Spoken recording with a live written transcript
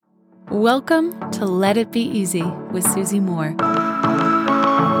Welcome to Let It Be Easy with Susie Moore.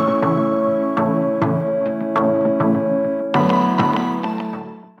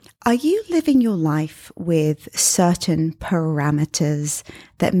 Are you living your life with certain parameters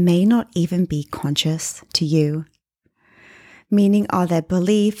that may not even be conscious to you? Meaning, are there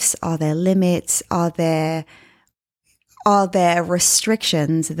beliefs? Are there limits? Are there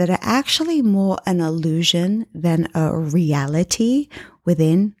restrictions that are actually more an illusion than a reality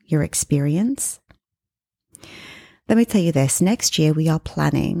within your experience? Let me tell you this. Next year, we are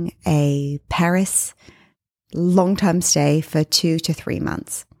planning a Paris long-term stay for 2 to 3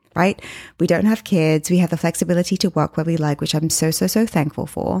 months. Right? We don't have kids. We have the flexibility to work where we like, which I'm so thankful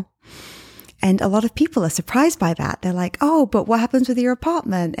for. And a lot of people are surprised by that. They're like, oh, but what happens with your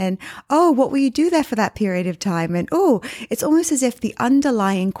apartment? And, oh, what will you do there for that period of time? And, oh, it's almost as if the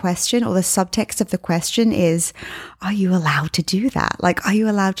underlying question or the subtext of the question is, are you allowed to do that? Like, are you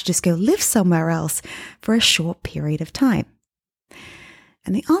allowed to just go live somewhere else for a short period of time?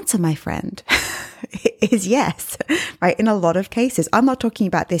 And the answer, my friend, is yes, right? In a lot of cases, I'm not talking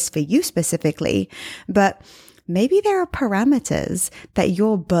about this for you specifically, but maybe there are parameters that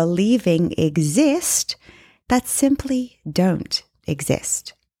you're believing exist that simply don't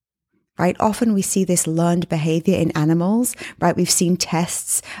exist. Right? Often we see this learned behavior in animals, right? We've seen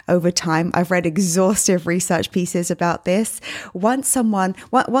tests over time. I've read exhaustive research pieces about this. Once an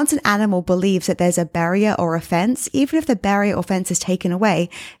animal believes that there's a barrier or a fence, even if the barrier or fence is taken away,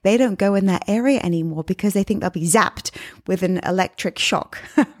 they don't go in that area anymore because they think they'll be zapped with an electric shock,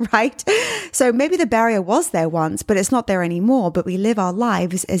 right? So maybe the barrier was there once, but it's not there anymore, but we live our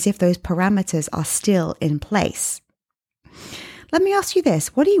lives as if those parameters are still in place. Let me ask you this.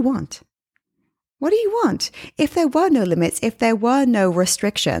 What do you want? What do you want? If there were no limits, if there were no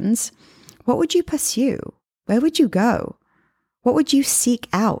restrictions, what would you pursue? Where would you go? What would you seek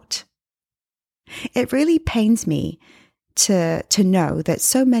out? It really pains me to know that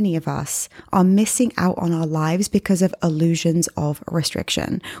so many of us are missing out on our lives because of illusions of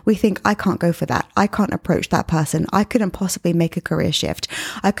restriction. We think, I can't go for that. I can't approach that person. I couldn't possibly make a career shift.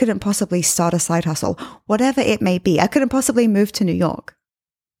 I couldn't possibly start a side hustle, whatever it may be. I couldn't possibly move to New York.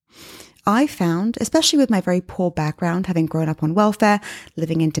 I found, especially with my very poor background, having grown up on welfare,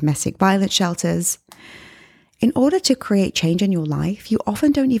 living in domestic violence shelters, in order to create change in your life, you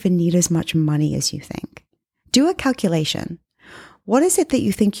often don't even need as much money as you think. Do a calculation. What is it that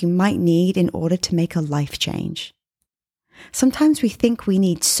you think you might need in order to make a life change? Sometimes we think we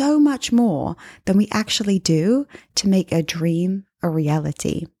need so much more than we actually do to make a dream a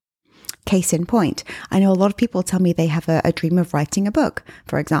reality. Case in point, I know a lot of people tell me they have a dream of writing a book,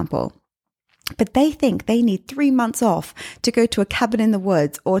 for example. But they think they need 3 months off to go to a cabin in the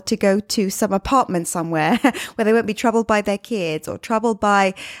woods or to go to some apartment somewhere where they won't be troubled by their kids or troubled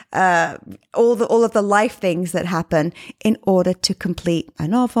by all of the life things that happen in order to complete a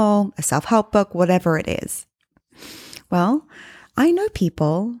novel, a self-help book, whatever it is. Well, I know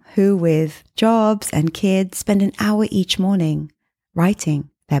people who with jobs and kids spend an hour each morning writing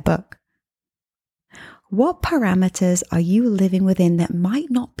their book. What parameters are you living within that might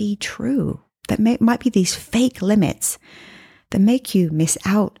not be true? That might be these fake limits that make you miss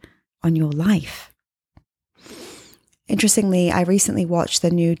out on your life. Interestingly, I recently watched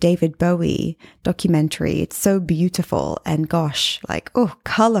the new David Bowie documentary. It's so beautiful and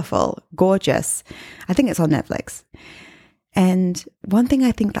colorful, gorgeous. I think it's on Netflix. And one thing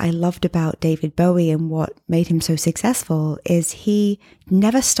I think that I loved about David Bowie and what made him so successful is he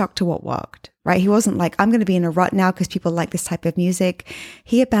never stuck to what worked, right? He wasn't like, I'm going to be in a rut now because people like this type of music.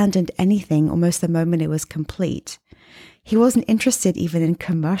 He abandoned anything almost the moment it was complete. He wasn't interested even in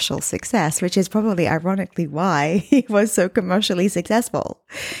commercial success, which is probably ironically why he was so commercially successful.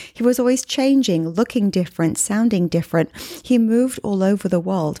 He was always changing, looking different, sounding different. He moved all over the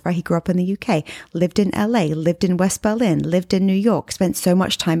world, right? He grew up in the UK, lived in LA, lived in West Berlin, lived in New York, spent so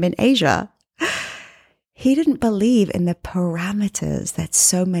much time in Asia. He didn't believe in the parameters that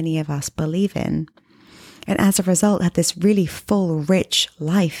so many of us believe in. And as a result, had this really full, rich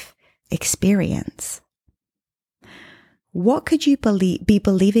life experience. What could you be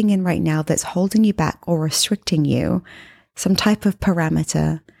believing in right now that's holding you back or restricting you? Some type of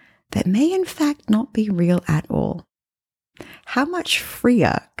parameter that may in fact not be real at all. How much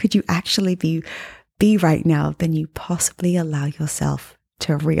freer could you actually be right now than you possibly allow yourself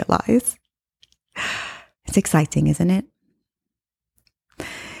to realize? It's exciting, isn't it?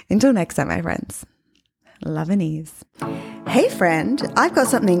 Until next time, my friends. Love and ease. Hey friend, I've got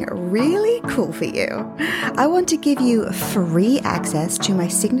something really cool for you. I want to give you free access to my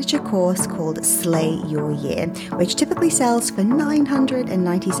signature course called Slay Your Year, which typically sells for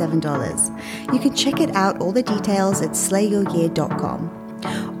 $997. You can check it out, all the details, at slayyouryear.com.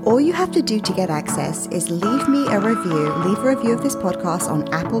 All you have to do to get access is leave a review of this podcast on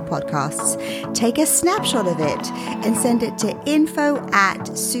Apple Podcasts, take a snapshot of it, and send it to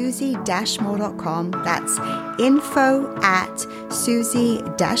info@susie-moore.com. That's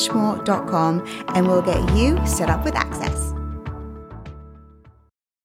info@susie-moore.com, and we'll get you set up with access.